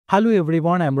Hello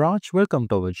everyone, I'm Raj. Welcome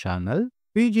to our channel.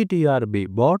 TRB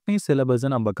Botany syllabus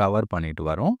நம்ம cover பண்ணிட்டு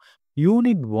வரோம்.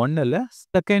 Unit 1ல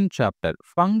second chapter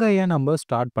ஃபங்கையை நம்ம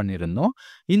start பண்ணியிருந்தோம்.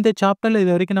 இந்த சாப்டர்ல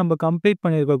இது வரைக்கும் நம்ம கம்ப்ளீட்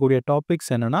பண்ணியிருக்கக்கூடிய டாபிக்ஸ்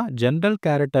என்னன்னா ஜென்ரல்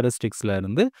கேரக்டரிஸ்டிக்ஸ்ல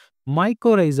இருந்து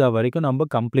மைக்கோரைசா வரைக்கும் நம்ம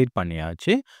கம்ப்ளீட்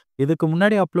பண்ணியாச்சு. இதுக்கு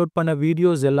முன்னாடி அப்லோட் பண்ண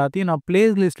வீடியோஸ் எல்லாத்தையும் நான்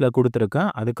பிளேலிஸ்ட்ல கொடுத்துருக்கேன்.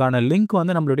 அதுக்கான லிங்க்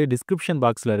வந்து நம்மளுடைய டிஸ்கிரிப்ஷன்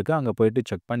பாக்ஸ்ல இருக்கு. அங்கே போயிட்டு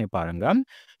செக் பண்ணி பாருங்க.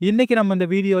 இன்னைக்கு நம்ம இந்த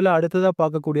வீடியோவில் அடுத்ததாக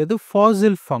பார்க்கக்கூடியது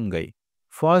ஃபாசில் ஃபங்கை.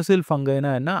 ஃபாசில்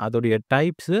ஃபங்கைனா என்ன, அதோடைய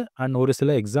டைப்ஸு அண்ட் ஒரு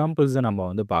சில எக்ஸாம்பிள்ஸை நம்ம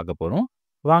வந்து பார்க்க போகிறோம்.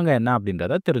 வாங்க என்ன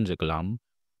அப்படின்றத தெரிஞ்சுக்கலாம்.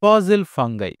 ஃபாசில்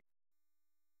ஃபங்கை.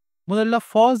 முதல்ல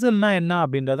ஃபாசில்னா என்ன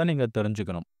அப்படின்றத நீங்கள்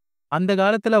தெரிஞ்சுக்கணும். அந்த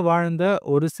காலத்தில் வாழ்ந்த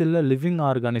ஒரு சில லிவிங்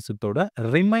ஆர்கானிசத்தோட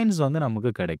ரிமைன்ஸ் வந்து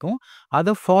நமக்கு கிடைக்கும்.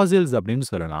 அதை ஃபாசில்ஸ் அப்படின்னு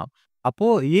சொல்லலாம்.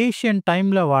 அப்போது ஏஷியன்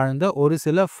டைமில் வாழ்ந்த ஒரு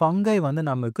சில ஃபங்கை வந்து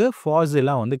நமக்கு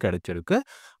ஃபாசிலாக வந்து கிடைச்சிருக்கு.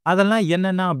 அதெல்லாம்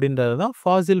என்னென்ன அப்படின்றது தான்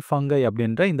ஃபாசில் ஃபங்கை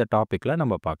அப்படின்ற இந்த டாப்பிக்கில்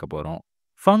நம்ம பார்க்க போகிறோம்.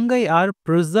 Fungi R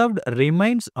preserved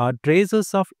remains R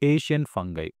traces of Asian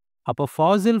fungi. அப்போ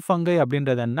ஃபாசில் ஃபங்கை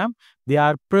அப்படின்றது என்ன, தி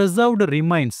ஆர் ப்ரிசர்வ்டு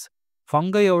ரிமைன்ஸ்.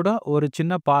 ஃபங்கையோட ஒரு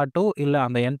சின்ன பார்ட்டோ இல்லை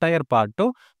அந்த என்டையர் பார்ட்டோ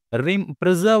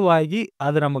ப்ரிசர்வ் ஆகி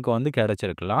அது நமக்கு வந்து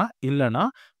கிடைச்சிருக்கலாம். இல்லைனா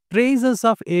ட்ரேசஸ்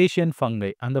ஆஃப் ஏஷியன்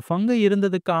ஃபங்கை, அந்த ஃபங்கை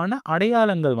இருந்ததுக்கான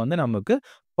அடையாளங்கள் வந்து நமக்கு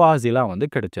ஃபாசிலாக வந்து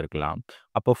கிடைச்சிருக்கலாம்.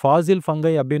 அப்போ ஃபாசில்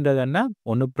ஃபங்கை அப்படின்றது என்ன,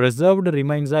 ஒன்று ப்ரிசர்வ்டு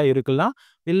ரிமைன்ஸாக இருக்கலாம்,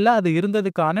 இல்லை அது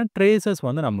இருந்ததுக்கான ட்ரேசஸ்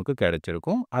வந்து நமக்கு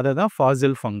கிடைச்சிருக்கும். அதை தான்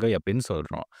ஃபாசில் ஃபங்கை அப்படின்னு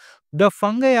சொல்கிறோம். த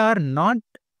fungi R not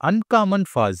uncommon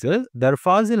fossil. Their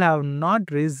fossil have not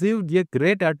received a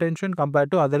great attention compared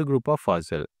to other group of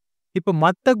fossil. இப்போ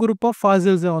மற்ற குரூப் ஆஃப்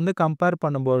ஃபாசில்ஸை வந்து கம்பேர்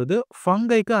பண்ணும்போது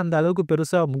ஃபங்கைக்கு அந்த அளவுக்கு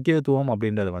பெருசாக முக்கியத்துவம்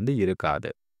அப்படின்றது வந்து இருக்காது.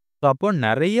 ஸோ அப்போது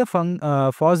நிறைய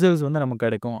ஃபாசில்ஸ் வந்து நமக்கு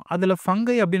கிடைக்கும். அதில்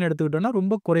ஃபங்கை அப்படின்னு எடுத்துக்கிட்டோம்னா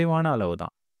ரொம்ப குறைவான அளவு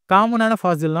தான். காமனான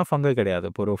ஃபாசில்னால் ஃபங்கை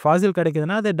கிடையாது. இப்போ ஒரு ஃபாசில்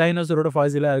கிடைக்குதுன்னா அது டைனோசரோட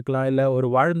ஃபாசிலாக இருக்கலாம், இல்லை ஒரு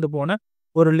வாழ்ந்து போன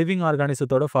ஒரு லிவிங்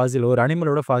ஆர்கானிசத்தோட ஃபாசில், ஒரு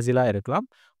அனிமலோட ஃபாசிலாக இருக்கலாம்.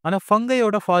 ஆனால்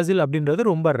ஃபங்கையோட ஃபாசில் அப்படின்றது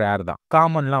ரொம்ப ரேர் தான்,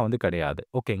 காமன்லாம் வந்து கிடையாது.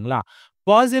 ஓகேங்களா.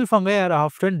 Fazil fungi R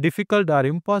often difficult R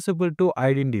impossible to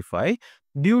identify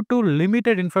due to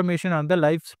limited information on the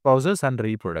life process and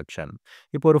reproduction.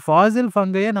 இப்போ ஒரு ஃபாசில்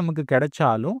ஃபங்கையை நமக்கு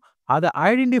கிடைச்சாலும் அதை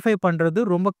ஐடென்டிஃபை பண்ணுறது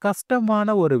ரொம்ப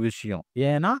கஷ்டமான ஒரு விஷயம்.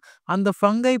 ஏன்னா அந்த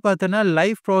ஃபங்கை பார்த்தோன்னா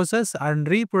லைஃப் ப்ராசஸ்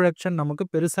அண்ட் ரீப்ரொடக்ஷன் நமக்கு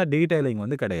பெருசாக டீட்டெயிலிங்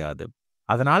வந்து கிடையாது.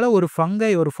 அதனால் ஒரு ஃபங்கை,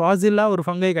 ஒரு ஃபாசிலாக ஒரு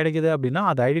ஃபங்கை கிடைக்குது அப்படின்னா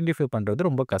அதை ஐடென்டிஃபை பண்ணுறது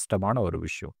ரொம்ப கஷ்டமான ஒரு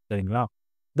விஷயம். சரிங்களா.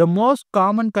 The most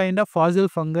common kind of Fazil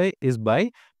fungi is by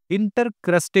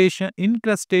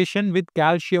இன்க்ரஸ்டேஷன் with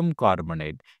calcium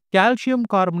carbonate. Calcium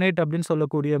carbonate அப்படின்னு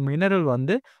சொல்லக்கூடிய மினரல்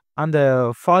வந்து அந்த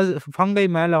ஃபங்கை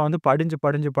மேலே வந்து படிஞ்சு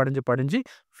படிஞ்சு படிஞ்சு படிஞ்சு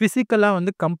ஃபிசிக்கலாக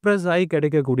வந்து கம்ப்ரஸ் ஆகி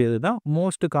கிடைக்கக்கூடியது தான்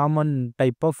most common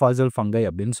type of Fazil fungi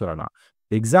அப்படின்னு சொல்லலாம்.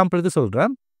 எக்ஸாம்பிளுக்கு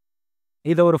சொல்கிறேன்,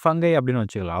 இதை ஒரு ஃபங்கை அப்படின்னு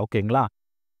வச்சுக்கலாம். ஓகேங்களா.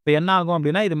 இப்போ என்ன ஆகும்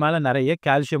அப்படின்னா இது மேலே நிறைய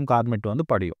கால்சியம் கார்பனேட் வந்து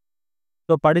படியும்.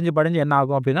 ஸோ படிஞ்சு படிஞ்சு என்ன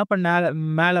ஆகும் அப்படின்னா இப்போ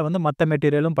மேலே வந்து மற்ற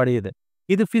மெட்டீரியலும் படியுது.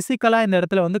 இது ஃபிசிக்கலாக இந்த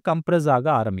இடத்துல வந்து கம்ப்ரஸ் ஆக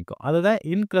ஆரம்பிக்கும். அதுதான்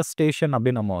இன்க்ரஸ்டேஷன்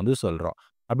அப்படின்னு நம்ம வந்து சொல்கிறோம்.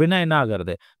 அப்படின்னா என்ன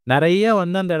ஆகிறது, நிறைய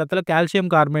வந்து அந்த இடத்துல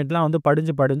கால்சியம் கார்பனேட்லாம் வந்து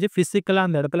படிஞ்சு படிஞ்சு ஃபிசிக்கலாக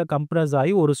அந்த இடத்துல கம்ப்ரஸ்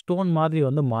ஆகி ஒரு ஸ்டோன் மாதிரி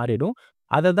வந்து மாறிடும்.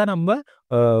 அதை தான் நம்ம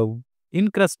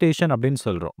இன்க்ரஸ்டேஷன் அப்படின்னு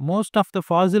சொல்கிறோம். Most of the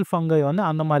Fazil fungi வந்து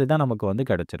அந்த மாதிரி தான் நமக்கு வந்து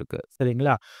கிடைச்சிருக்கு.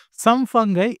 சரிங்களா. Some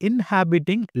fungi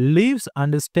inhabiting leaves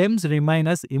and stems remain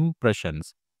as impressions.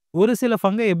 ஒரு சில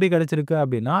ஃபங்கை எப்படி கிடைச்சிருக்கு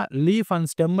அப்படின்னா லீஃப் அண்ட்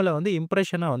ஸ்டெம்மில் வந்து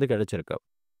இம்ப்ரெஷனாக வந்து கிடைச்சிருக்கு.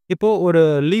 இப்போது ஒரு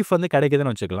லீஃப் வந்து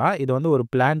கிடைக்குதுன்னு வச்சுக்கலாம். இது வந்து ஒரு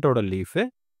பிளான்ட்டோட லீஃபு.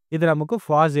 இது நமக்கு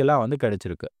ஃபாசிலாக வந்து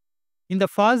கிடைச்சிருக்கு. இந்த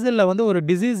ஃபாசிலில் வந்து ஒரு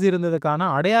டிசீஸ் இருந்ததுக்கான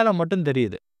அடையாளம் மட்டும்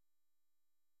தெரியுது.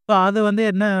 ஸோ அது வந்து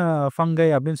என்ன ஃபங்கை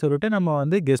அப்படின்னு சொல்லிட்டு நம்ம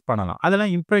வந்து கெஸ் பண்ணலாம்.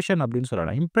 அதெல்லாம் இம்ப்ரெஷன் அப்படின்னு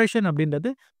சொல்லலாம். இம்ப்ரெஷன் அப்படின்றது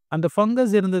அந்த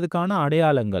ஃபங்கஸ் இருந்ததுக்கான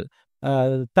அடையாளங்கள்,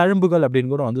 தழும்புகள்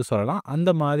அப்படின்னு கூட வந்து சொல்லலாம். அந்த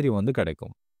மாதிரி வந்து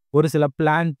கிடைக்கும். ஒரு சில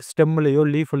பிளான்ட் ஸ்டெம்லேயோ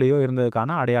லீஃப்லேயோ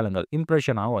இருந்ததுக்கான அடையாளங்கள்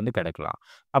இம்ப்ரெஷனாகவும் வந்து கிடைக்கலாம்.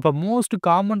 அப்போ most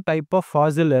common type of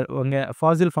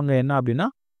Fazil fungi என்ன அப்படின்னா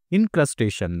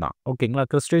இன்க்ரஸ்டேஷன் தான். ஓகேங்களா.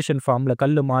 கிரஸ்டேஷன் ஃபார்மில்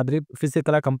கல் மாதிரி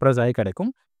ஃபிசிக்கலாக கம்ப்ரஸ் ஆகி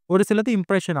கிடைக்கும். ஒரு சிலது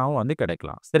இம்ப்ரெஷனாகவும் வந்து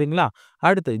கிடைக்கலாம். சரிங்களா.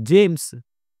 அடுத்து James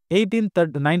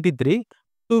 1893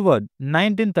 toward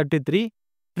 1933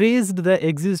 traced the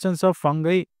existence of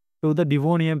fungi to the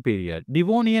Devonian period.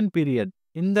 Devonian period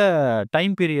இந்த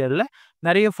டைம் பீரியடில்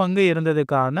நிறைய ஃபங்கை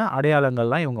இருந்ததுக்கான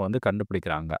அடையாளங்கள்லாம் இவங்க வந்து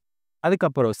கண்டுபிடிக்கிறாங்க.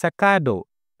 அதுக்கப்புறம் செக்காடோ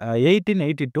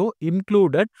 1882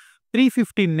 included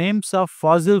 350 names of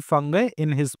fossil fungi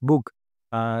in his book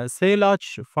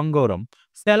ᴄᴏᴍᴍᴜ.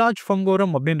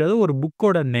 ᴄᴏᴍᴍᴜ அப்படின்றது ஒரு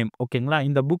புக்கோட நேம். ஓகேங்களா.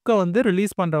 இந்த புக்கை வந்து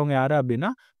ரிலீஸ் பண்ணுறவங்க யார்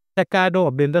அப்படின்னா செக்காடோ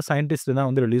அப்படின்ற சயின்டிஸ்ட் தான்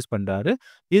வந்து ரிலீஸ் பண்ணுறாரு.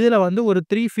 இதில் வந்து ஒரு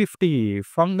 350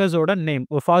 ஃபங்கஸோட நேம்,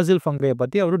 ஃபாசில் ஃபங்கையை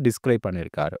பற்றி அவர் டிஸ்கிரைப்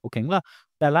பண்ணியிருக்காரு. ஓகேங்களா.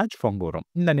 ᴄᴏᴍᴍᴜ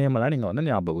இந்த நேமெல்லாம் நீங்கள் வந்து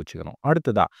ஞாபகம் வச்சுக்கணும்.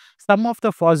 அடுத்ததா some of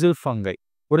the Fazil fungi.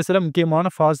 ஒரு சில முக்கியமான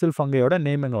ஃபாசில் ஃபங்கையோட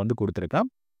நேம் இங்க வந்து குடுத்திருக்கேன்.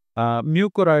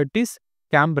 மியூகோரைட்டிஸ்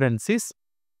கேம்பிரன்சிஸ்,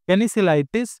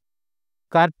 பெனிசிலைட்டிஸ்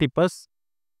கார்டிபஸ்,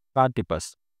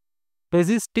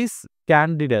 பெசிஸ்டிஸ்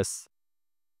கேண்டிடஸ்,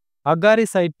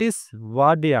 அகாரிசைட்டிஸ்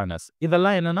வார்டியானஸ்.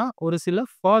 இதெல்லாம் என்னன்னா ஒரு சில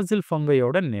ஃபாசில்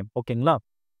ஃபங்கையோட நேம். ஓகேங்களா?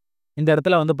 இந்த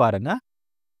இடத்துல வந்து பாருங்க,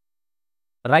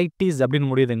 ரைட்டிஸ் அப்படின்னு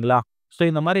முடியுதுங்களா? ஸோ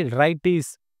இந்த மாதிரி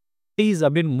ரைட்டிஸ், டீஸ்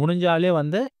அப்படின்னு முடிஞ்சாலே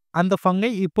வந்து அந்த ஃபங்கை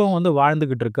இப்போ வந்து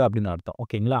வாழ்ந்துகிட்டு இருக்கு அப்படின்னு அர்த்தம்.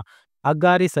 ஓகேங்களா?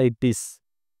 அகாரிசைட்டிஸ்.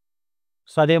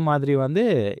 ஸோ அதே மாதிரி வந்து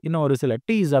இன்னும் ஒரு சில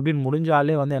டீஸ் அப்படின்னு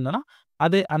முடிஞ்சாலே வந்து என்னன்னா,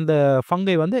 அது அந்த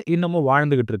ஃபங்கை வந்து இன்னமும்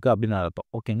வாழ்ந்துகிட்டு இருக்கு அப்படின்னு அர்த்தம்.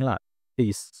 ஓகேங்களா?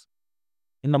 டீஸ்.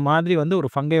 இந்த மாதிரி வந்து ஒரு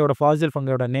ஃபங்கையோட ஃபாசில்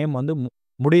ஃபங்கையோட நேம் வந்து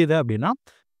முடியுது அப்படின்னா,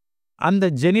 அந்த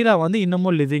ஜெனிரா வந்து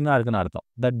இன்னமும் லிவிங்கா இருக்குன்னு அர்த்தம்.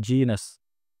 That genus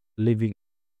living.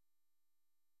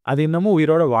 அது இன்னமும்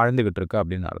உயிரோட வாழ்ந்துகிட்டு இருக்கு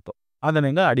அப்படின்னு அர்த்தம். அதை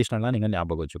நீங்க அடிஷனலா நீங்க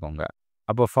ஞாபகம் வச்சுக்கோங்க.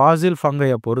 அப்போ ஃபாசில்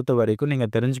ஃபங்கையை பொறுத்த வரைக்கும் நீங்க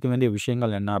தெரிஞ்சுக்க வேண்டிய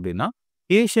விஷயங்கள் என்ன அப்படின்னா,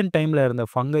 ஏஷியன் டைம்ல இருந்த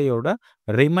ஃபங்கையோட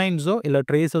ரிமைன்ஸோ இல்ல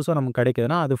ட்ரேசஸோ நமக்கு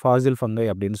கிடைக்குதுன்னா அது ஃபாசில் ஃபங்கை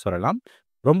அப்படின்னு சொல்லலாம்.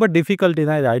 ரொம்ப டிஃபிகல்ட்டி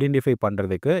தான் இதை ஐடென்டிஃபை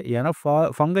பண்றதுக்கு. ஏன்னா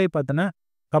ஃபங்கை பத்தின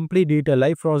complete detail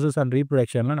life process and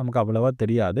ரீப்ரொடக்ஷன்லாம் நமக்கு அவ்வளவா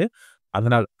தெரியாது.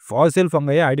 அதனால் ஃபாசில்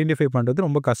ஃபங்கையை ஐடென்டிஃபை பண்றது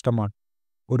ரொம்ப கஷ்டமான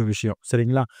ஒரு விஷயம்.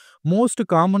 சரிங்களா? மோஸ்ட்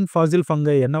காமன் ஃபாசில்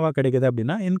ஃபங்கை என்னவா கிடைக்குது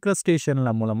அப்படின்னா, இன்க்ரஸ்டேஷன்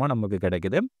மூலமா நமக்கு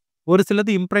கிடைக்குது. ஒரு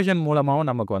சிலது இம்ப்ரெஷன் மூலமாவும்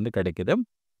நமக்கு வந்து கிடைக்குது.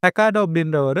 டெக்காடோ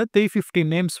அப்படின்றவர் 350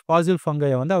 நேம்ஸ் ஃபாசில்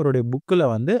ஃபங்கையை வந்து அவருடைய புக்கில்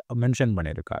வந்து மென்ஷன்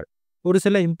பண்ணியிருக்காரு. ஒரு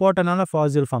சில இம்பார்ட்டன்டான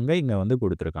ஃபாசில் ஃபங்கை இங்கே வந்து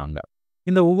கொடுத்துருக்காங்க.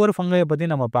 இந்த ஒவ்வொரு ஃபங்கையை பற்றி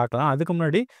நம்ம பார்க்கலாம். அதுக்கு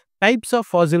முன்னாடி டைப்ஸ் ஆஃப்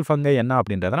ஃபாசில் ஃபங்கை என்ன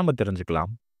அப்படின்றத நம்ம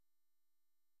தெரிஞ்சுக்கலாம்.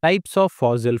 Types of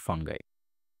Fazil fungi.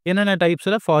 என்னென்ன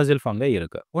டைப்ஸில் ஃபாசில் ஃபங்கை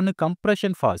இருக்கு? ஒன்று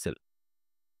கம்ப்ரெஷன் ஃபாசில்.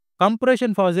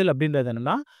 கம்ப்ரெஷன் ஃபாசில் அப்படின்றது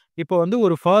என்னன்னா, இப்போ வந்து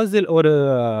ஒரு ஃபாசில் ஒரு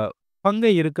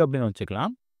ஃபங்கை இருக்கு அப்படின்னு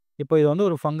வச்சுக்கலாம். இப்போ இது வந்து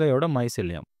ஒரு ஃபங்கையோட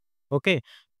மைசிலியம். ஓகே.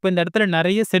 இப்போ இந்த இடத்துல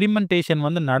நிறைய செடிமெண்டேஷன்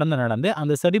வந்து நடந்து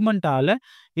அந்த செடிமெண்டால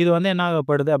இது வந்து என்ன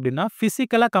ஆகப்படுது அப்படின்னா,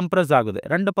 பிசிக்கலா கம்ப்ரஸ் ஆகுது.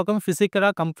 2 பக்கமும் பிசிக்கலா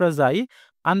கம்ப்ரஸ் ஆகி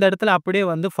அந்த இடத்துல அப்படியே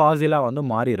வந்து ஃபாசிலா வந்து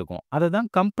மாறி இருக்கும். அதுதான்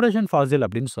கம்ப்ரெஷன் ஃபாசில்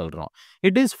அப்படின்னு சொல்றோம்.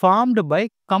 It is formed by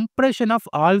compression of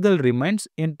algal remains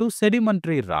into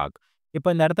sedimentary rock. இப்போ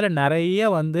இந்த இடத்துல நிறைய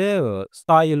வந்து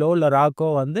சாயிலோ இல்ல ராக்கோ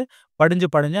வந்து படிஞ்சு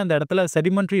அந்த இடத்துல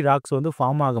செடிமெண்டரி ராக்ஸ் வந்து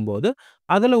ஃபார்ம் ஆகும்போது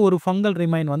அதில் ஒரு ஃபங்கல்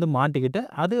ரிமைன் வந்து மாட்டிக்கிட்டு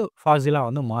அது ஃபாசிலாக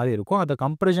வந்து மாறி இருக்கும். அதை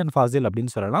கம்ப்ரெஷன் ஃபாசில்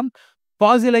அப்படின்னு சொல்லலாம்.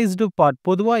 ஃபாசிலைஸ்டு பார்ட்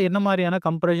பொதுவாக என்ன மாதிரியான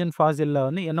கம்ப்ரெஷன் ஃபாசிலில்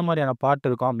வந்து என்ன மாதிரியான பார்ட்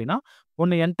இருக்கும் அப்படின்னா,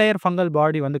 ஒன்று என்டையர் ஃபங்கல்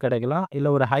பாடி வந்து கிடைக்கலாம்,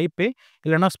 இல்லை ஒரு ஹைப்பே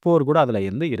இல்லைனா ஸ்போர் கூட அதில்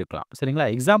இருந்து இருக்கலாம். சரிங்களா?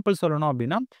 எக்ஸாம்பிள் சொல்லணும்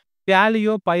அப்படின்னா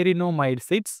ᴄᴏᴍᴍᴜ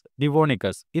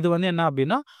டிவோனிகஸ். இது வந்து என்ன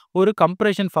அப்படின்னா ஒரு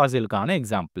கம்ப்ரெஷன் ஃபாசிலுக்கான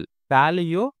எக்ஸாம்பிள்.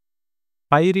 ᴄᴏᴍᴍᴜ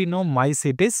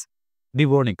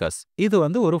டிவோனிகஸ். இது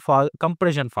வந்து ஒரு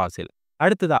கம்ப்ரெஷன் ஃபாசில்.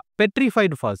 அடுத்ததா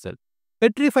பெட்ரிஃபைடு ஃபாசில்.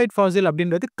 பெட்ரிஃபைடு ஃபாசில்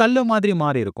அப்படின்றது கல்லு மாதிரி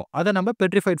மாறி இருக்கும். அதை நம்ம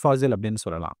பெட்ரிஃபைடு ஃபாசில் அப்படின்னு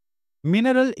சொல்லலாம்.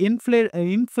 Mineral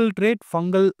infiltrate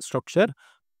fungal structure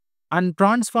and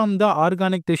transform the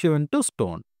organic tissue into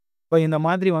stone. இப்போ இந்த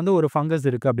மாதிரி வந்து ஒரு ஃபங்கஸ்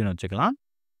இருக்கு அப்படின்னு வச்சுக்கலாம்.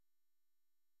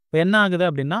 இப்போ என்ன ஆகுது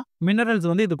அப்படின்னா, மினரல்ஸ்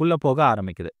வந்து இதுக்குள்ளே போக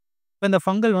ஆரம்பிக்குது. இப்போ இந்த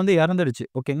ஃபங்கல் வந்து இறந்துடுச்சு.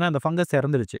 ஓகேங்களா? அந்த ஃபங்கஸ்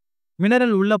இறந்துடுச்சு.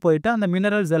 மினரல் உள்ளே போயிட்டு அந்த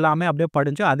மினரல்ஸ் எல்லாமே அப்படியே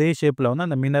படிஞ்சு அதே ஷேப்பில் வந்து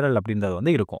அந்த மினரல் அப்படின்றது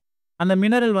வந்து இருக்கும். அந்த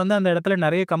மினரல் வந்து அந்த இடத்துல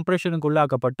நிறைய கம்ப்ரெஷனுக்கு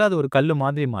உள்ளாக்கப்பட்டு அது ஒரு கல்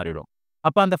மாதிரி மாறிடும்.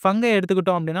 அப்போ அந்த ஃபங்கை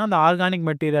எடுத்துக்கிட்டோம் அப்படின்னா அந்த ஆர்கானிக்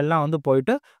மெட்டீரியல்லாம் வந்து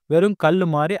போயிட்டு வெறும் கல்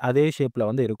மாதிரி அதே ஷேப்பில்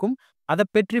வந்து இருக்கும். அதை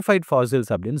பெட்ரிஃபைட்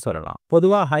ஃபாசில்ஸ் அப்படின்னு சொல்லலாம்.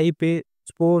 பொதுவாக ஹைப்பே,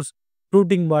 ஸ்போர்ஸ்,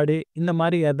 ஃப்ரூட்டிங் பாடி இந்த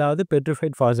மாதிரி ஏதாவது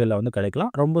பெட்ரிஃபைட் ஃபாசிலில் வந்து கிடைக்கலாம்.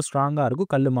 ரொம்ப ஸ்ட்ராங்காக இருக்கும்,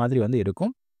 கல் மாதிரி வந்து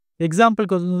இருக்கும்.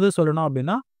 எக்ஸாம்பிளுக்கு வந்து சொல்லணும்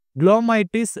அப்படின்னா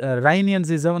க்ளோமைட்டிஸ்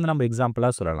ரைனியன்சிஸை வந்து நம்ம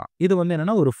எக்ஸாம்பிளாக சொல்லலாம். இது வந்து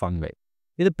என்னென்னா ஒரு ஃபங்கை.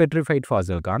 இது பெட்ரிஃபைட்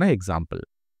ஃபாசிலுக்கான எக்ஸாம்பிள்.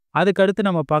 அதுக்கடுத்து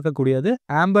நம்ம பார்க்கக்கூடியது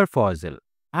ஆம்பர் ஃபாசில்.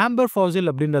 ஆம்பர் ஃபாசில்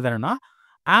அப்படின்றது என்னென்னா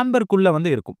ஆம்பருக்குள்ளே வந்து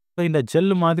இருக்கும். ஸோ இந்த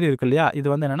ஜெல் மாதிரி இருக்கு இல்லையா, இது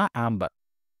வந்து என்னென்னா ஆம்பர்.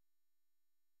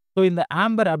 ஸோ இந்த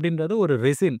ஆம்பர் அப்படின்றது ஒரு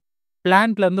ரெசின்,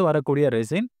 பிளான்ட்லேருந்து வரக்கூடிய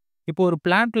ரெசின். இப்போ ஒரு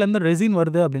பிளான்ட்லேருந்து ரெசின்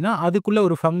வருது அப்படின்னா அதுக்குள்ளே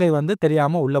ஒரு ஃபங்கை வந்து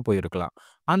தெரியாமல் உள்ளே போயிருக்கலாம்.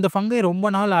 அந்த ஃபங்கை ரொம்ப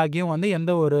நாள் ஆகியும் வந்து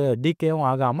எந்த ஒரு டீகேவும்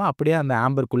ஆகாமல் அப்படியே அந்த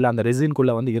ஆம்பருக்குள்ளே அந்த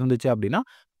ரெசின்குள்ளே வந்து இருந்துச்சு அப்படின்னா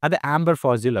அது ஆம்பர்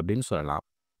ஃபாசில் அப்படின்னு சொல்லலாம்.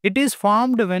 It is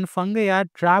formed when fungi R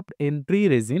dropped in tree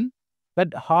resin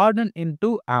but Horton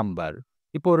into Amber.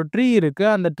 இப்போ ஒரு ட்ரீ இருக்கு,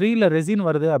 அந்த ட்ரீல ரெசின்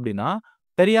வருது அப்படின்னா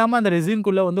தெரியாமல் அந்த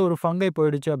ரெசின்குள்ளே வந்து ஒரு ஃபங்கை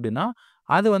போயிடுச்சு அப்படின்னா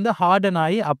அது வந்து ஹார்டன்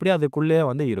ஆகி அப்படியே அதுக்குள்ளேயே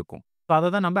வந்து இருக்கும். ஸோ அதை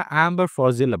தான் நம்ம ஆம்பர்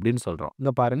ஃபாசில் அப்படின்னு சொல்கிறோம்.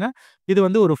 இங்கே பாருங்கள், இது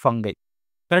வந்து ஒரு ஃபங்கை,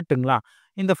 கரெக்டுங்களா?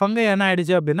 இந்த ஃபங்கை என்ன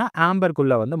ஆயிடுச்சு அப்படின்னா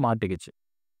ஆம்பருக்குள்ளே வந்து மாட்டிக்கிச்சு.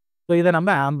 ஸோ இதை நம்ம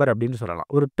ஆம்பர் அப்படின்னு சொல்லலாம்.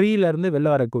 ஒரு ட்ரீலேருந்து வெளில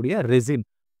வரக்கூடிய ரெசின்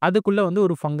அதுக்குள்ளே வந்து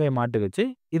ஒரு ஃபங்கை மாட்டுக்குச்சு.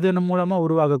 இதன் மூலமாக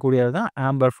உருவாகக்கூடியது தான்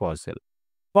ஆம்பர் ஃபாசில்.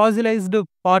 ஃபாசிலைஸ்டு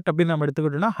பார்ட் அப்படின்னு நம்ம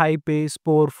எடுத்துக்கிட்டோம்னா ஹைப்பே,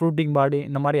 ஸ்போர், ஃப்ரூட்டிங் பாடி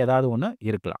இந்த மாதிரி ஏதாவது ஒன்று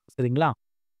இருக்கலாம். சரிங்களா?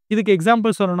 இதுக்கு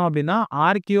எக்ஸாம்பிள் சொல்லணும் அப்படின்னா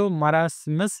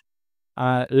ஆர்கியோமராசிமஸ்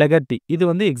லெகட்டி இது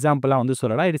வந்து எக்ஸாம்பிளா வந்து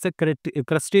சொல்லலாம். It is a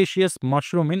கிரஸ்டேஷியஸ்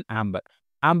mushroom in Amber.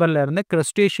 ஆம்பர்ல இருந்து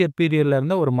கிரஸ்டேஷியஸ் பீரியட்ல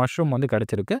இருந்த ஒரு மஷ்ரூம் வந்து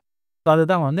கிடைச்சிருக்கு. ஸோ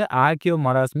அதுதான் வந்து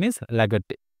ஆக்கியோமராஸ்மிஸ்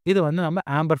லெகட்டி. இது வந்து நம்ம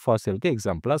ஆம்பர் ஃபாசிலுக்கு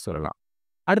எக்ஸாம்பிளா சொல்லலாம்.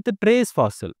 அடுத்து ட்ரேஸ்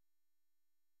ஃபாசில்.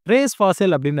 ட்ரேஸ்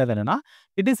ஃபாசில் அப்படின்றது என்னன்னா,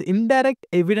 it is indirect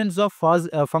evidence of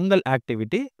fungal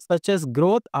activity such as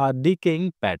growth R decaying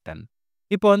pattern.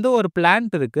 இப்போ வந்து ஒரு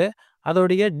பிளான்ட் இருக்கு.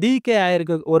 அதோடைய டீகே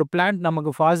ஆயிருக்க ஒரு பிளான்ட்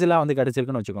நமக்கு ஃபாசிலா வந்து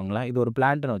கிடைச்சிருக்குன்னு வச்சுக்கோங்களேன். இது ஒரு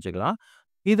பிளான்ட்ன்னு வச்சுக்கலாம்.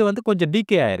 இது வந்து கொஞ்சம்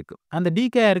டீகே ஆயிருக்கு. அந்த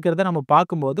டீகே ஆயிருக்கிறத நம்ம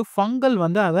பார்க்கும்போது ஃபங்கல்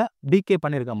வந்து அத டீகே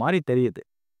பண்ணியிருக்க மாரி தெரியுது.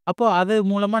 அப்போ அது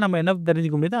மூலமா நம்ம என்ன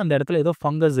தெரிஞ்சுக்க முடியுது, அந்த இடத்துல ஏதோ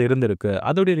ஃபங்கஸ் இருந்திருக்கு.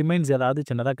 அதோடைய ரிமைன்ஸ் ஏதாவது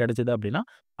சின்னதா கிடைச்சது அப்படின்னா,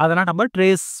 அதெல்லாம் நம்ம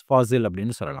ட்ரேஸ் ஃபாசில்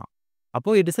அப்படின்னு சொல்லலாம். அப்போ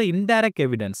it is a indirect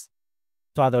evidence.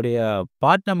 So அதோடைய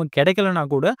பார்ட் நமக்கு கிடைக்கலனா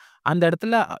கூட, அந்த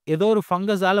இடத்துல ஏதோ ஒரு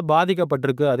ஃபங்கஸால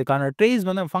பாதிக்கப்பட்டிருக்கு. அதுக்கான ட்ரேஸ்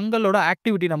வந்து ஃபங்கலோட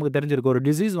ஆக்டிவிட்டி நமக்கு தெரிஞ்சிருக்கு. ஒரு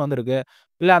டிசீஸ் வந்திருக்கு.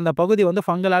 இல்ல அந்த பகுதி வந்து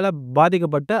ஃபங்கலால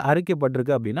பாதிக்கப்பட்டு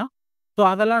அரிக்கப்பட்டிருக்கு அப்படின்னா, ஸோ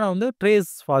அதெல்லாம் வந்து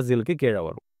ட்ரேஸ் ஃபாசிலுக்கு கீழ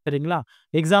வரும். சரிங்களா?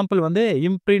 எக்ஸாம்பிள் வந்து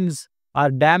imprints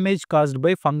R damage caused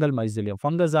by fungal mycelium.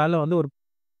 ஃபங்கஸால வந்து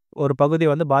ஒரு பகுதி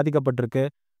வந்து பாதிக்கப்பட்டிருக்கு.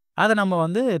 அத நம்ம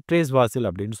வந்து ட்ரேஸ் ஃபாசில்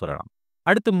அப்படின்னு சொல்லலாம்.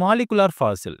 அடுத்து molecular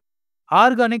Fazil.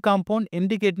 Organic compound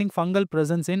indicating fungal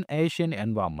presence இன் ஏஷியன்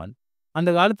என்வாயர்ன்மென்ட். அந்த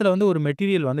காலத்துல வந்து ஒரு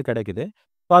மெட்டீரியல் வந்து கிடைக்குது.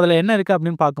 ஸோ அதுல என்ன இருக்கு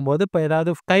அப்படின்னு பார்க்கும்போது, இப்போ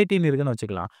ஏதாவது கைட்டின் இருக்குன்னு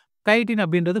வச்சுக்கலாம். கைட்டின்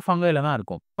அப்படின்றது ஃபங்கைல தான்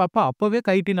இருக்கும். அப்பவே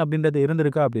கைட்டின் அப்படின்றது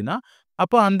இருந்திருக்கு அப்படின்னா,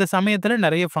 அப்போ அந்த சமயத்துல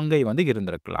நிறைய ஃபங்கை வந்து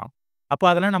இருந்திருக்கலாம். அப்போ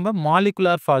அதெல்லாம் நம்ம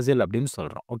மாலிகுலார் ஃபாசில் அப்படின்னு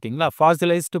சொல்றோம். ஓகேங்களா?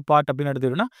 ஃபாசிலைஸ்டு பார்ட் அப்படின்னு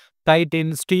எடுத்துக்கிட்டோம்னா,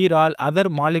 chitin, sterol, other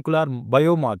molecular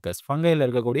biomarkers ஃபங்கைல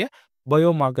இருக்கக்கூடிய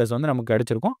பயோமார்க்கர்ஸ் வந்து நமக்கு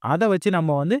கிடைச்சிருக்கும். அத வச்சு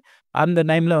நம்ம வந்து அந்த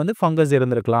டைம்ல வந்து ஃபங்கஸ்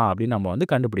இருந்திருக்கலாம் அப்படின்னு நம்ம வந்து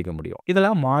கண்டுபிடிக்க முடியும்.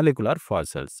 இதெல்லாம் மாலிகுலார்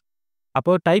ஃபாசில்ஸ்.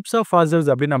 அப்போ டைப்ஸ் ஆஃப் ஃபாசில்ஸ்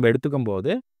அப்படின்னு நம்ம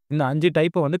எடுத்துக்கும்போது, இந்த 5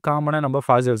 டைப்ப வந்து காமனா நம்ம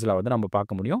ஃபாசில்ஸ்ல வந்து நம்ம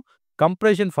பார்க்க முடியும்.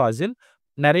 கம்ப்ரஷன் ஃபாசில்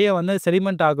நிறைய வந்து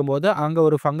செடிமெண்ட் ஆகும்போது, அங்க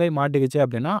ஒரு ஃபங்கை மாட்டிக்கிச்சு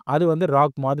அப்படின்னா, அது வந்து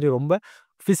ராக் மாதிரி ரொம்ப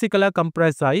பிசிக்கலா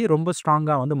கம்ப்ரஸ் ஆகி ரொம்ப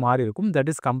ஸ்ட்ராங்கா வந்து மாறி இருக்கும். That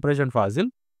is compression Fazil.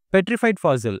 Petrified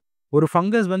Fazil ஒரு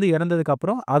ஃபங்கஸ் வந்து இறந்ததுக்கு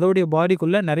அப்புறம் அதோடைய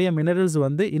பாடிக்குள்ள நிறைய மினரல்ஸ்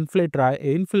வந்து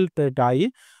இன்ஃபில்ட்ரேட் ஆகி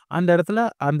அந்த இடத்துல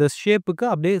அந்த ஷேப்புக்கு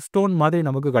அப்படியே ஸ்டோன் மாதிரி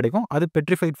நமக்கு கிடைக்கும். அது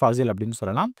பெட்ரிஃபைட் ஃபாசில் அப்படின்னு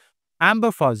சொல்லலாம்.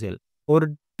 ஆம்பர் ஃபாசில் ஒரு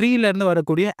ட்ரீல இருந்து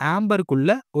வரக்கூடிய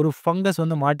ஆம்பருக்குள்ள ஒரு ஃபங்கஸ்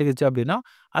வந்து மாட்டிக்கிச்சு அப்படின்னா,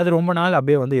 அது ரொம்ப நாள்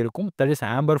அப்படியே வந்து இருக்கும். That is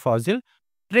Amber Fazil.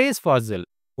 Trace Fazil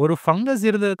ஒரு ஃபங்கஸ்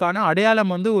இருந்ததுக்கான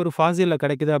அடையாளம் வந்து ஒரு ஃபாசில்ல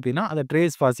கிடைக்குது அப்படின்னா, அத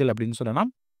ட்ரேஸ் ஃபாசில் அப்படின்னு சொல்லலாம்.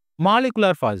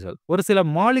 மாலிகுலார் ஃபாசில் ஒரு சில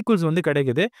மாலிகுல்ஸ் வந்து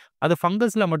கிடைக்குது. அது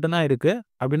ஃபங்கஸ்ல மட்டும் தான் இருக்கு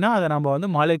அப்படின்னா, அத நம்ம வந்து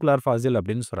மாலிகுலார் ஃபாசில்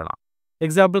அப்படின்னு சொல்லலாம்.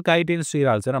 எக்ஸாம்பிள் கைட்டின்,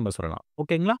 ஸ்டீரால்ஸ நம்ம சொல்லலாம்.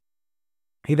 ஓகேங்களா?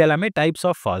 இது எல்லாமே டைப்ஸ்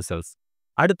ஆஃப் ஃபாசில்ஸ்.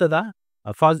 அடுத்ததா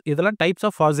இதெல்லாம் டைப்ஸ்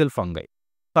ஆஃப் ஃபாசில் ஃபங்கை.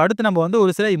 அடுத்து நம்ம வந்து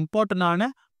ஒரு சில இம்பார்ட்டன்டான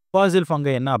ஃபாசில்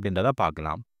ஃபங்கை என்ன அப்படின்றத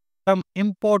பார்க்கலாம். Some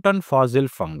important Fazil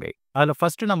fungi. அதுல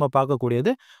ஃபர்ஸ்ட் நம்ம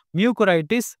பார்க்கக்கூடியது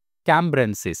ம்யூகரைட்டிஸ்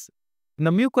கேம்ப்ரென்சிஸ்.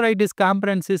 இந்த ம்யூகரைட்டிஸ்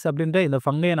கேம்ப்ரென்சிஸ் அப்படின்ற இந்த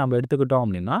ஃபங்கையை நம்ம எடுத்துக்கிட்டோம்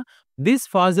அப்படின்னா, this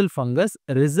Fazil fungus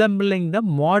resembling the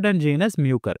modern genus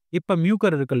mucor. இப்போ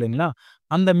மியூக்கர் இருக்கு இல்லைங்களா,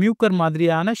 அந்த மியூக்கர்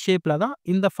மாதிரியான ஷேப்ல தான்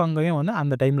இந்த ஃபங்கையும் வந்து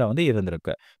அந்த டைம்ல வந்து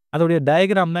இருந்திருக்கு. அதோடைய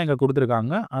டயக்ராம் தான் இங்க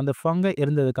கொடுத்துருக்காங்க. அந்த ஃபங்கை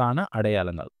இருந்ததுக்கான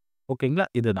அடையாளங்கள். ஓகேங்களா?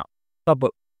 இதுதான். அப்போ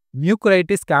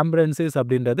ம்யூகரைட்டிஸ் கேம்ப்ரென்சிஸ்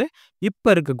அப்படின்றது இப்ப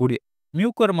இருக்கக்கூடிய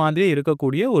மியூக்கர் மாதிரி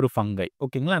இருக்கக்கூடிய ஒரு ஃபங்கை.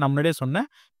 ஓகேங்களா? நான் முன்னாடியே சொன்னேன்.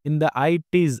 இந்த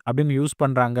ஐடிஸ் அப்படின்னு யூஸ்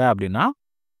பண்றாங்க அப்படின்னா,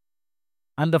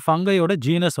 அந்த ஃபங்கையோட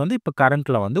ஜீனஸ் வந்து இப்ப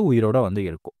கரண்ட்ல வந்து உயிரோட வந்து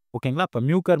இருக்கும். ஓகேங்களா? அப்ப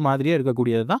மியூக்கர் மாதிரியே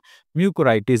இருக்கக்கூடியது தான்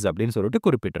மியூகரைட்டிஸ் அப்படின்னு சொல்லிட்டு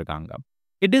குறிப்பிட்டிருக்காங்க.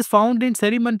 It is found in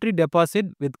sedimentary deposit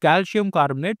with calcium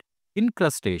carbonate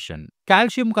இன்க்ரஸ்டேஷன்.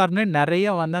 Calcium carbonate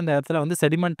நிறைய வந்து அந்த இடத்துல வந்து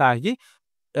செடிமெண்ட் ஆகி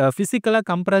பிசிக்கலா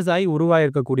கம்ப்ரஸ் ஆகி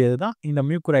உருவாயிருக்கக்கூடியது தான் இந்த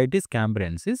ம்யூகரைட்டிஸ்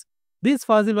கேம்ப்ரென்சிஸ். This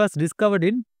Fazil was discovered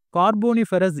in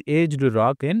carboniferous aged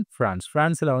rock in France.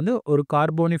 பிரான்ஸ்ல வந்து ஒரு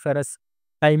கார்போனிஃபெரஸ்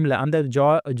டைம்ல அந்த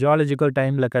ஜியாலஜிக்கல்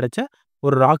டைம்ல கிடைச்ச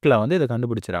ஒரு ராக்ல வந்து இதை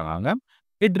கண்டுபிடிச்சிருக்காங்க.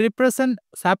 It represent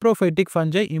saprophytic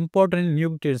fungi important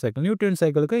நியூட்ரியன் cycle. நியூட்ரியன்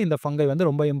சைக்கிளுக்கு இந்த ஃபங்கை வந்து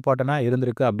ரொம்ப இம்பார்ட்டன்டா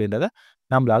இருந்திருக்கு அப்படின்றத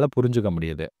நம்மளால புரிஞ்சுக்க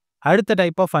முடியுது. அடுத்த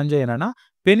டைப் ஆஃப் ஃபங்கை என்னன்னா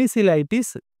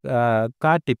பெனிசிலைட்டிஸ்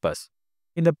கார்டிபஸ்.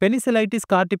 இந்த பெனிசிலைட்டிஸ்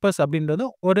கார்டிபஸ் அப்படின்றது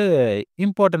ஒரு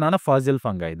இம்பார்ட்டன்டான ஃபாசில்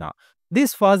ஃபங்கை தான்.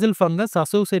 This Fazil fungus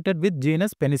associated with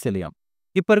genus penicillium.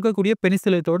 இப்ப இருக்கக்கூடிய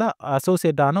பெனிசிலியத்தோட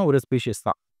அசோசியேட் ஆன ஒரு ஸ்பீஷிஸ்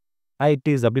தான்.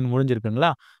 ஐட்டிஸ் அப்படின்னு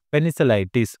முடிஞ்சிருக்குங்களா?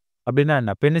 பெனிசிலைட்டிஸ் அப்படின்னா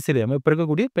என்ன? பெனிசிலியம் இப்ப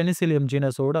இருக்கக்கூடிய பெனிசிலியம்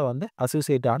ஜீனஸோட வந்து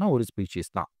அசோசியேட் ஆன ஒரு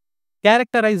ஸ்பீஷிஸ் தான்.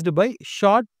 Characterised by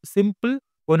short simple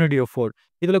கொனிடியோஃபோர்.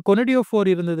 இதுல கொனிடியோஃபோர்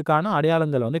இருந்ததுக்கான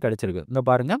அடையாளங்கள் வந்து கிடைச்சிருக்கு. இங்க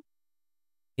பாருங்க,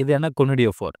 இது என்ன?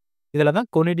 கொனிடியோஃபோர். இதுல தான்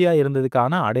கொனிடியா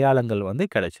இருந்ததுக்கான அடையாளங்கள் வந்து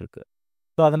கிடைச்சிருக்கு.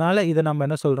 ஸோ அதனால இதை நம்ம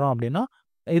என்ன சொல்றோம் அப்படின்னா,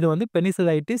 இது வந்து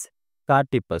பெனிசிலைட்டிஸ்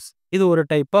கார்டிபஸ். இது ஒரு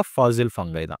டைப் ஆஃப் ஃபாசில்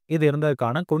ஃபங்கை தான். இது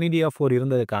இருந்ததுக்கான கொனிடியோஃபோர்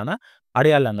இருந்ததுக்கான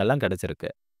அடையாளங்கள்லாம் கிடைச்சிருக்கு.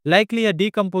 likely a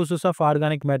decomposers of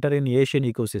organic matter in Asian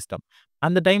ecosystem.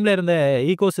 அந்த டைம்ல இருந்த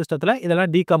ஈகோசிஸ்டத்துல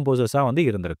இதெல்லாம் டீகம்போசர்ஸா வந்து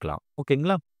இருந்திருக்கலாம்.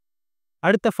 ஓகேங்களா?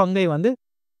 அடுத்த ஃபங்கை வந்து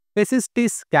ᴄᴏ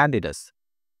candidus.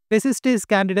 ᴄᴏ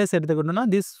candidus எடுத்துக்கிட்டோம்னா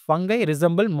this fungi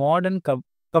resemble modern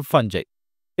cup fungi.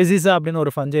 ᴄᴏ அப்படின்னு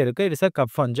ஒரு ஃபஞ்சை இருக்கு. It is a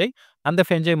cup fungi. அந்த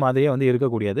ஃபஞ்சை மாதிரியே வந்து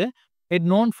இருக்கக்கூடியது. It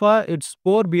known for its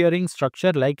spore bearing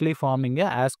structure likely forming a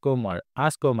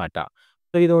ascomata.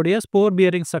 So இதோடைய ஸ்போர்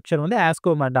பியரிங் ஸ்ட்ரக்சர் வந்து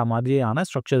ஆஸ்கோமேட்டா மாதிரியான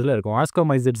ஸ்ட்ரக்சர்ஸில் இருக்கும்.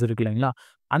 ஆஸ்கோமைசிட்ஸ் இருக்கு இல்லைங்களா,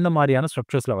 அந்த மாதிரியான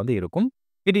ஸ்ட்ரக்சர்ஸில் வந்து இருக்கும்.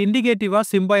 It indicative of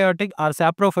symbiotic R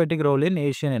saprophytic role in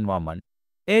Asian என்வார்மெண்ட்.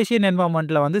 Asian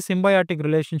என்வார்மெண்ட்டில் வந்து சிம்பயாட்டிக்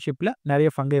ரிலேஷன்ஷிப்பில் நிறைய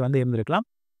ஃபங்கை வந்து இருந்திருக்கலாம்.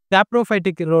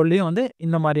 சாப்ரோஃபைட்டிக் ரோல்லையும் வந்து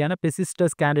இந்த மாதிரியான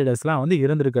பெசிஸ்டஸ் கேண்டிடஸ்லாம் வந்து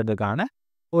இருந்திருக்கிறதுக்கான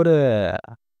ஒரு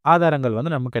ஆதாரங்கள்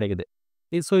வந்து நமக்கு கிடைக்குது.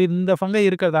 ஸோ இந்த ஃபங்கை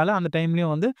இருக்கிறதால அந்த டைம்லேயும்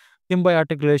வந்து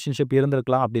சிம்பயாட்டிக் ரிலேஷன்ஷிப்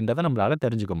இருந்திருக்கலாம் அப்படின்றத நம்மளால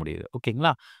தெரிஞ்சுக்க முடியுது.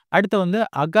 ஓகேங்களா? அடுத்து வந்து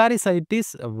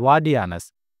அகாரிசைட்டிஸ் வார்டியானஸ்.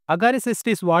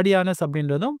 அகாரிசைட்டிஸ் வார்டியானஸ்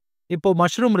அப்படின்றதும் இப்போ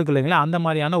மஷ்ரூம் இருக்கு இல்லைங்களா, அந்த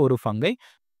மாதிரியான ஒரு fungi.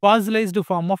 ஃபாசிலைஸ்டு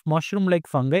form of mushroom like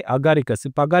fungi Agaricus.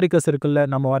 இப்போ அகாரிகஸ் இருக்குல்ல,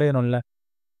 நம்ம வரையணும்ல,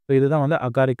 ஸோ இதுதான் வந்து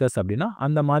அகாரிகஸ் அப்படின்னா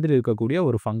அந்த மாதிரி இருக்கக்கூடிய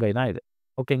ஒரு ஃபங்கை தான் இது.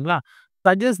 ஓகேங்களா?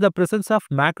 Suggest the presence of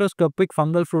macroscopic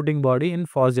fungal fruiting body in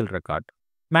Fazil record.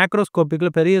 மேக்ரோஸ்கோபிக்ல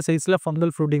பெரிய சைஸ்ல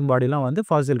ஃபங்கல் ஃப்ரூட்டிங் பாடிலாம் வந்து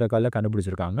ஃபாசில் ரெக்கார்ட்ல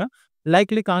கண்டுபிடிச்சிருக்காங்க.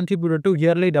 Likely contributed to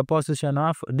yearly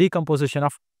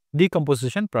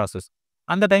decomposition process.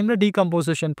 அந்த டைம்ல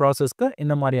டீகம்போசிஷன் ப்ராசஸ்க்கு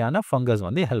இந்த மாதிரியான ஃபங்கஸ்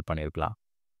வந்து ஹெல்ப் பண்ணியிருக்கலாம்.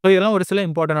 ஸோ இதெல்லாம் ஒரு சில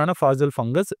இம்பார்ட்டன்டான ஃபாசில்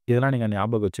ஃபங்கஸ். இதெல்லாம் நீங்கள்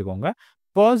ஞாபகம் வச்சுக்கோங்க.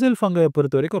 ஃபாசில் ஃபங்கை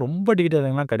பொறுத்த வரைக்கும் ரொம்ப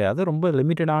டீட்டெயிலிங்லாம் கிடையாது, ரொம்ப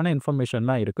லிமிட்டடான இன்ஃபர்மேஷன்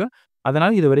தான் இருக்கு.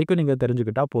 அதனால இது வரைக்கும் நீங்கள்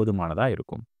தெரிஞ்சுக்கிட்டா போதுமானதா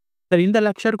இருக்கும். சரி, இந்த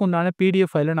லெக்சருக்கு உண்டான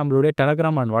பிடிஎஃப் ஃபைலை நம்மளுடைய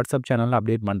டெலகிராம் அண்ட் வாட்ஸ்அப் சேனலில்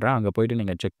அப்டேட் பண்ணுறேன். அங்கே போயிட்டு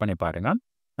நீங்கள் செக் பண்ணி பாருங்கள்.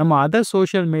 நம்ம அதர்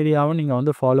சோஷியல் மீடியாவும் நீங்கள்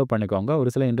வந்து ஃபாலோ பண்ணிக்கோங்க. ஒரு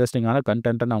சில இன்ட்ரெஸ்டிங்கான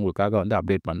கண்டென்ட்டை நான் உங்களுக்காக வந்து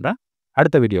அப்டேட் பண்ணுறேன்.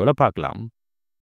 அடுத்த வீடியோவில் பார்க்கலாம்.